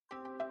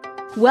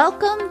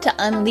Welcome to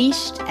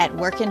Unleashed at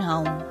Work and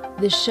Home,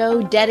 the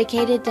show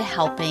dedicated to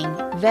helping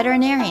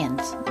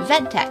veterinarians,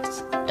 vet techs,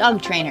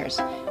 dog trainers,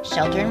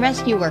 shelter and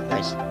rescue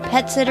workers,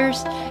 pet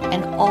sitters,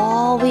 and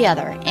all the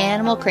other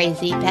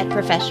animal-crazy pet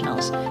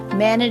professionals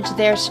manage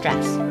their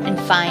stress and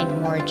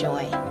find more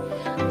joy.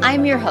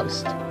 I'm your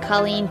host,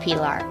 Colleen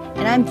Pilar,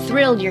 and I'm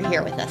thrilled you're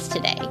here with us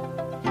today.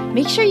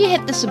 Make sure you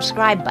hit the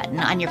subscribe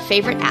button on your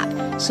favorite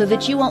app so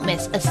that you won't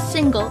miss a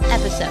single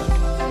episode.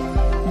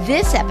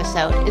 This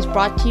episode is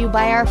brought to you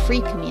by our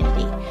free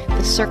community,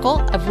 the Circle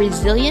of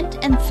Resilient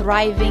and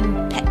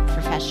Thriving Pet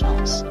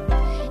Professionals.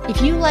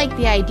 If you like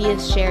the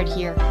ideas shared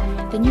here,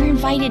 then you're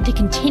invited to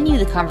continue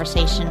the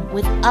conversation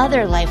with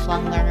other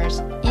lifelong learners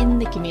in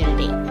the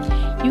community.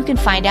 You can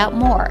find out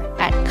more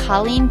at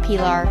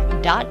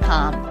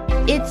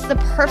colleenpilar.com. It's the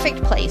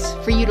perfect place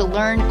for you to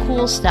learn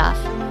cool stuff,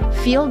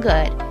 feel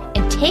good,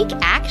 and take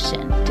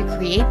action to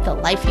create the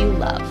life you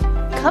love.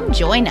 Come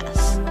join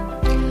us.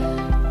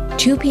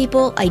 Two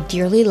people I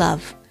dearly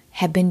love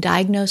have been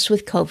diagnosed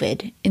with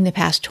COVID in the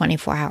past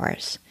 24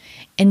 hours,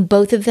 and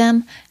both of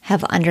them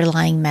have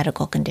underlying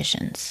medical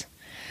conditions.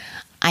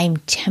 I'm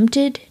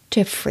tempted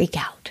to freak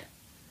out,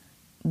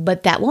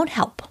 but that won't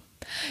help.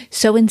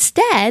 So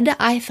instead,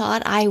 I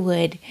thought I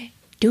would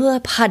do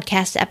a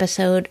podcast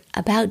episode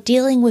about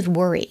dealing with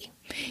worry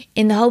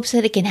in the hopes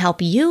that it can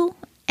help you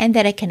and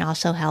that it can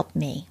also help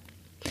me.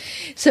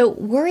 So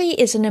worry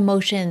is an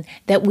emotion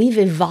that we've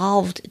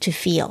evolved to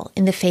feel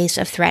in the face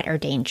of threat or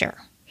danger.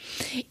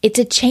 It's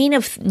a chain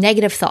of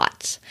negative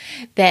thoughts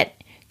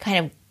that kind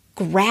of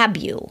grab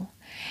you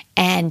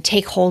and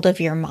take hold of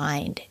your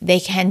mind. They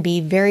can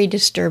be very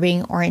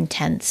disturbing or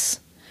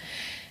intense.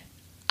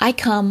 I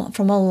come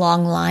from a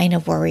long line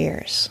of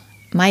worriers.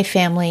 My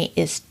family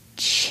is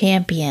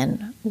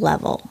champion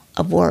level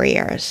of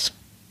worriers.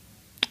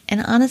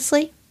 And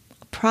honestly,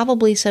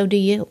 probably so do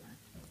you.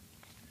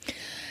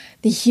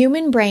 The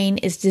human brain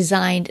is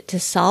designed to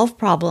solve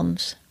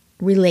problems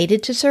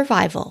related to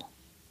survival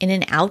in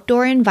an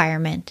outdoor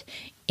environment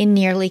in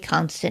nearly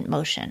constant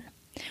motion.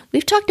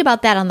 We've talked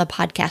about that on the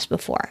podcast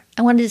before.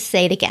 I wanted to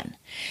say it again.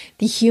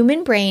 The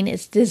human brain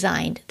is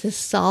designed to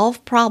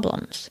solve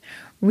problems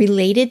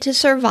related to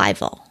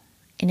survival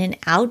in an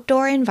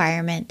outdoor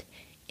environment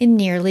in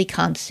nearly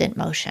constant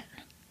motion.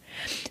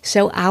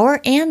 So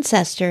our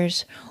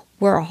ancestors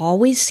were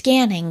always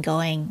scanning,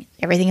 going,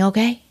 everything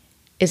okay?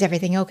 Is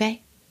everything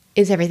okay?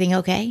 Is everything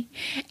okay?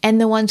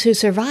 And the ones who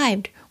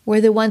survived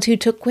were the ones who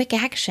took quick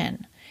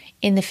action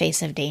in the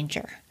face of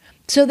danger.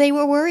 So they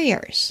were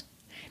worriers.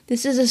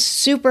 This is a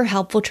super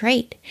helpful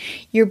trait.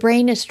 Your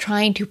brain is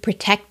trying to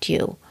protect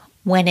you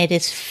when it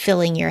is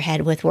filling your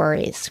head with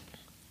worries.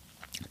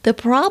 The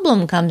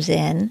problem comes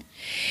in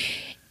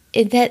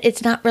that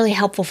it's not really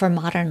helpful for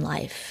modern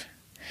life.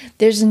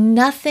 There's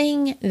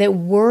nothing that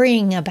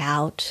worrying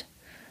about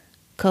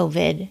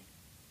COVID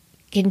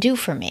can do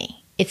for me.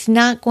 It's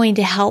not going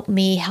to help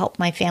me help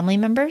my family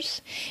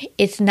members.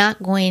 It's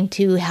not going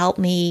to help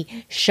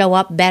me show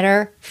up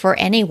better for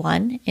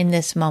anyone in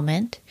this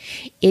moment.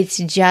 It's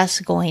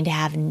just going to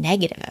have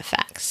negative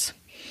effects.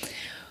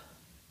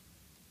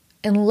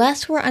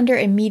 Unless we're under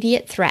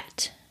immediate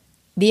threat,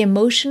 the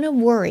emotion of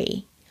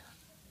worry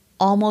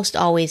almost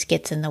always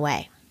gets in the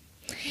way.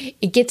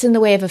 It gets in the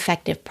way of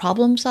effective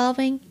problem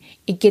solving.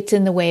 It gets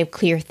in the way of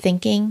clear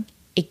thinking.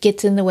 It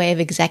gets in the way of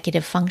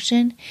executive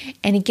function,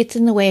 and it gets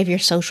in the way of your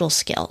social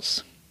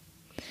skills.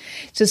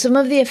 So some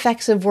of the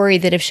effects of worry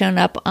that have shown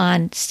up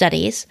on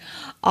studies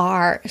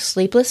are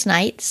sleepless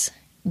nights,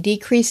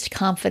 decreased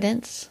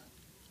confidence,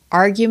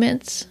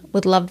 arguments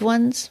with loved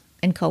ones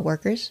and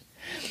coworkers,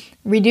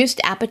 reduced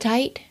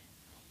appetite,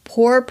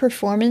 poor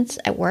performance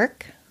at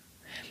work,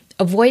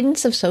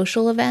 avoidance of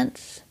social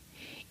events,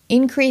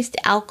 increased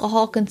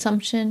alcohol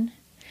consumption,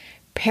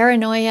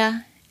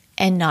 paranoia,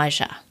 and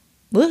nausea.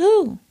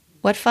 Woohoo!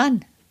 What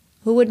fun.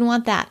 Who wouldn't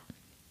want that?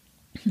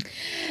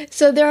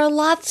 So there are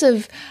lots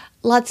of,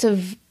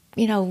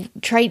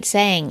 trite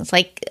sayings.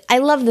 Like, I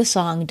love the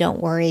song, Don't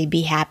Worry,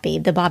 Be Happy,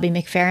 the Bobby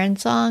McFerrin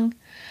song.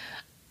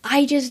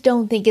 I just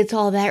don't think it's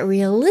all that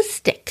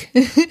realistic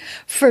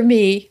for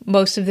me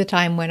most of the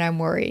time when I'm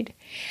worried.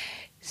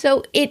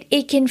 So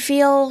it can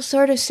feel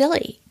sort of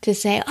silly to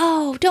say,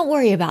 oh, don't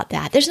worry about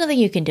that. There's nothing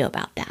you can do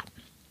about that.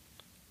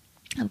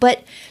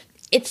 But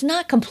it's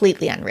not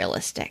completely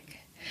unrealistic.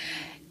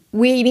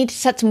 We need to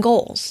set some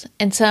goals,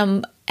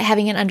 and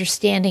having an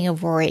understanding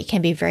of worry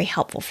can be very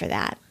helpful for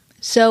that.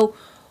 So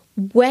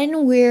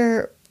when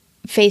we're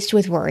faced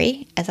with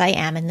worry, as I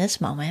am in this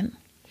moment,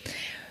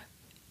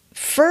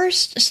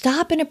 first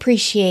stop and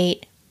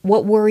appreciate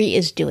what worry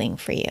is doing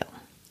for you.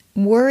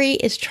 Worry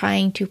is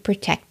trying to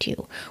protect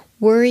you.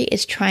 Worry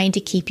is trying to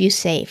keep you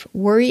safe.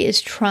 Worry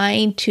is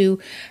trying to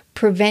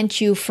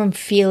prevent you from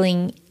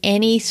feeling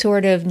any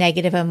sort of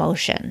negative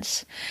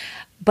emotions.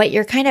 But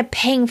you're kind of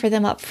paying for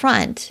them up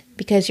front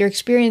because you're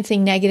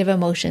experiencing negative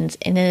emotions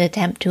in an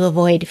attempt to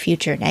avoid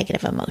future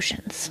negative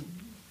emotions.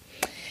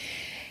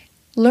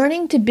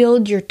 Learning to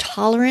build your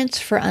tolerance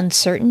for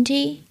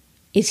uncertainty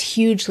is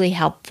hugely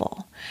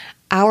helpful.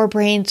 Our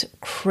brains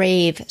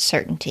crave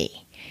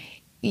certainty.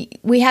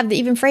 We have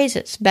even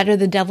phrases, better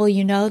the devil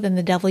you know than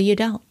the devil you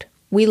don't.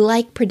 We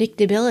like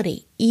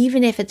predictability,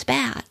 even if it's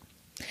bad.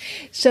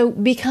 So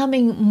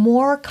becoming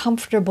more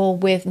comfortable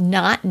with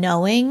not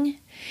knowing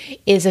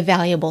is a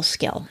valuable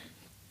skill.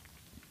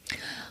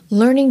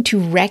 Learning to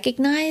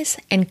recognize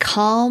and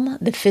calm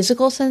the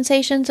physical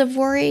sensations of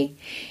worry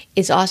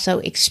is also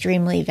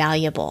extremely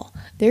valuable.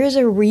 There is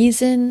a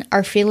reason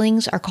our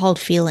feelings are called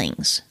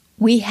feelings.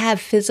 We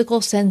have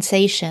physical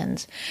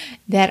sensations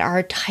that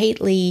are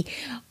tightly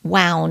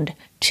wound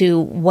to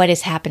what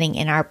is happening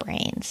in our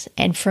brains.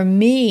 And for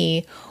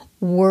me,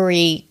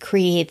 worry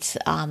creates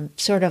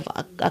sort of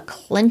a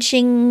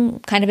clenching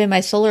kind of in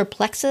my solar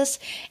plexus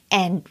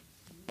and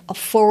a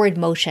forward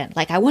motion.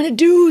 Like I want to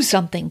do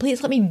something.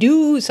 Please let me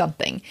do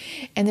something.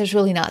 And there's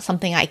really not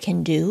something I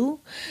can do.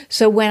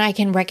 So when I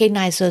can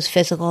recognize those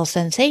physical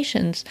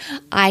sensations,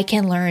 I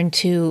can learn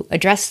to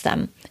address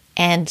them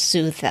and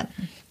soothe them.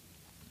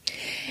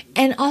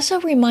 And also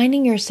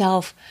reminding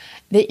yourself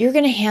that you're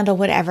going to handle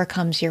whatever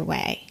comes your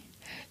way.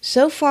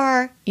 So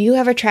far, you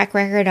have a track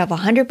record of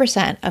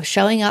 100% of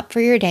showing up for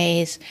your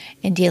days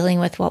and dealing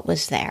with what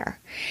was there.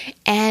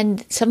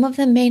 And some of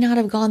them may not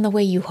have gone the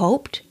way you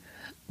hoped,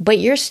 but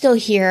you're still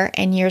here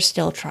and you're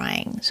still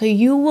trying. So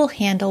you will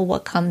handle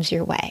what comes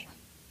your way.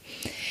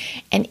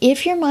 And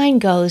if your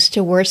mind goes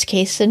to worst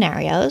case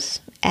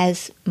scenarios,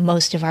 as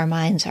most of our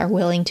minds are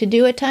willing to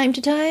do at time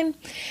to time,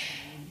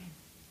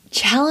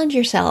 challenge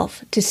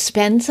yourself to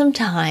spend some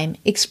time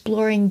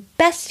exploring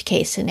best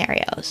case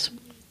scenarios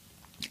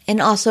and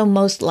also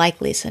most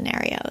likely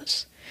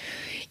scenarios.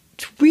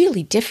 It's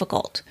really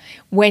difficult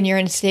when you're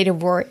in a state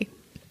of worry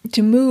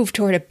to move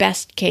toward a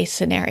best case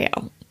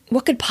scenario.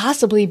 What could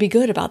possibly be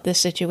good about this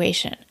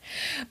situation?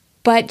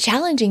 But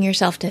challenging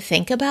yourself to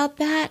think about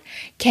that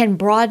can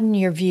broaden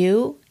your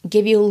view,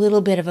 give you a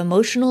little bit of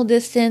emotional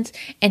distance,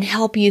 and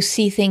help you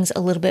see things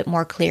a little bit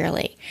more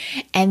clearly.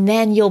 And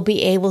then you'll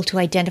be able to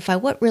identify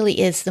what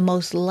really is the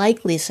most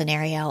likely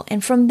scenario.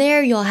 And from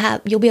there,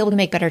 you'll be able to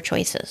make better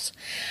choices.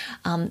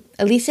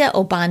 Alicia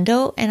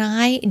Obando and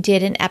I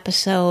did an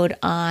episode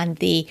on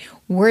the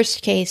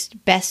worst case,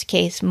 best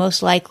case,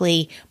 most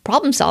likely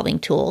problem-solving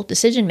tool,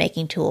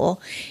 decision-making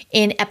tool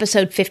in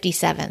episode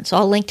 57. So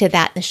I'll link to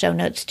that in the show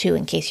notes too,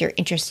 in case you're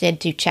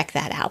interested to check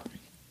that out.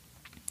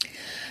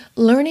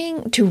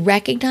 Learning to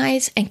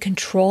recognize and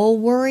control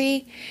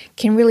worry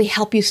can really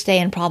help you stay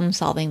in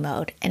problem-solving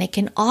mode, and it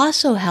can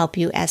also help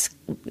you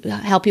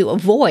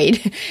avoid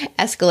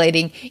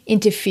escalating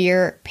into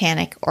fear,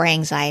 panic, or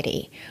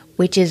anxiety,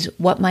 which is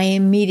what my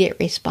immediate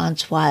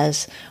response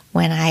was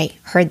when I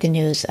heard the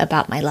news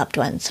about my loved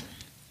ones.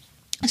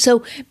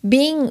 So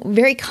being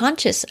very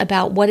conscious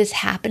about what is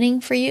happening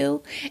for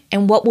you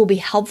and what will be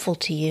helpful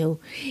to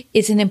you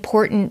is an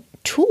important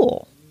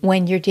tool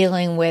when you're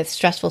dealing with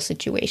stressful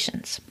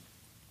situations.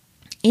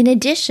 In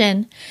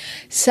addition,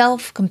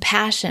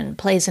 self-compassion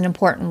plays an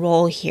important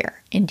role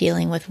here in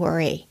dealing with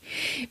worry.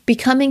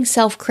 Becoming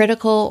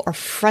self-critical or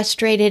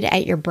frustrated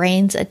at your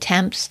brain's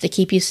attempts to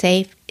keep you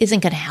safe isn't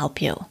going to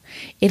help you.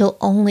 It'll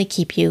only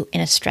keep you in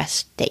a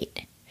stressed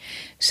state.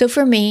 So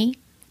for me,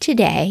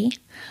 today,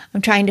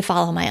 I'm trying to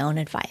follow my own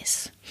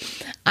advice.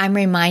 I'm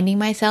reminding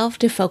myself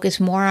to focus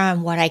more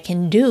on what I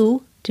can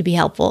do to be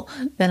helpful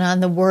than on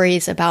the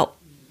worries about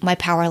my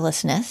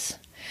powerlessness.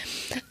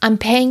 I'm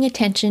paying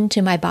attention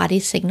to my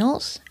body's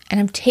signals, and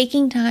I'm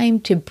taking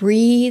time to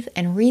breathe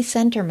and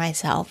recenter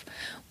myself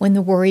when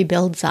the worry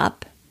builds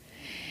up.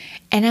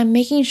 And I'm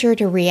making sure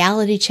to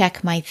reality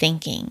check my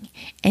thinking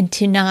and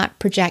to not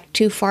project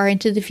too far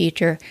into the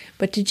future,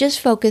 but to just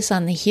focus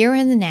on the here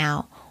and the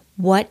now.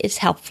 What is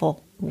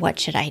helpful? What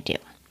should I do?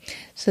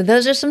 So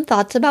those are some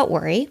thoughts about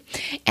worry.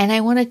 And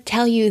I want to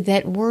tell you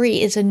that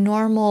worry is a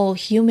normal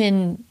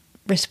human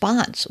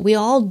response. We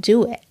all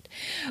do it.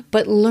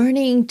 But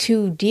learning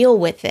to deal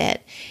with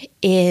it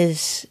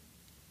is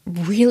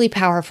really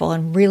powerful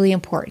and really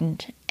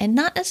important, and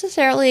not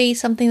necessarily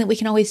something that we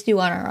can always do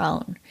on our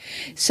own.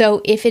 So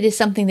if it is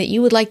something that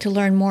you would like to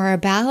learn more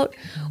about,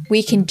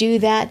 we can do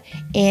that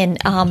in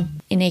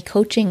a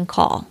coaching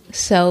call.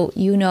 So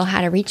you know how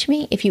to reach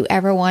me if you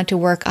ever want to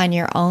work on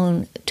your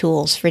own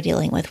tools for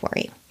dealing with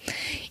worry.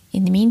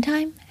 In the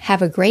meantime,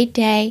 have a great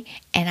day,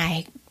 and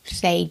I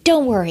say,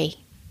 don't worry,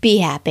 be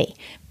happy.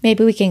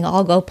 Maybe we can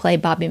all go play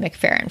Bobby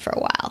McFerrin for a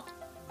while.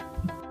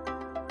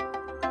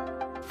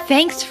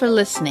 Thanks for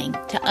listening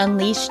to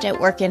Unleashed at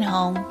Work and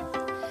Home.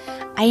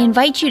 I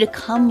invite you to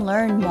come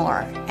learn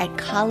more at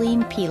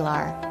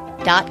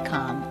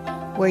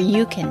ColleenPilar.com, where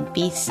you can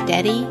be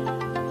steady,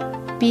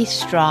 be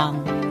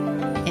strong,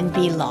 and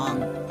be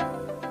long.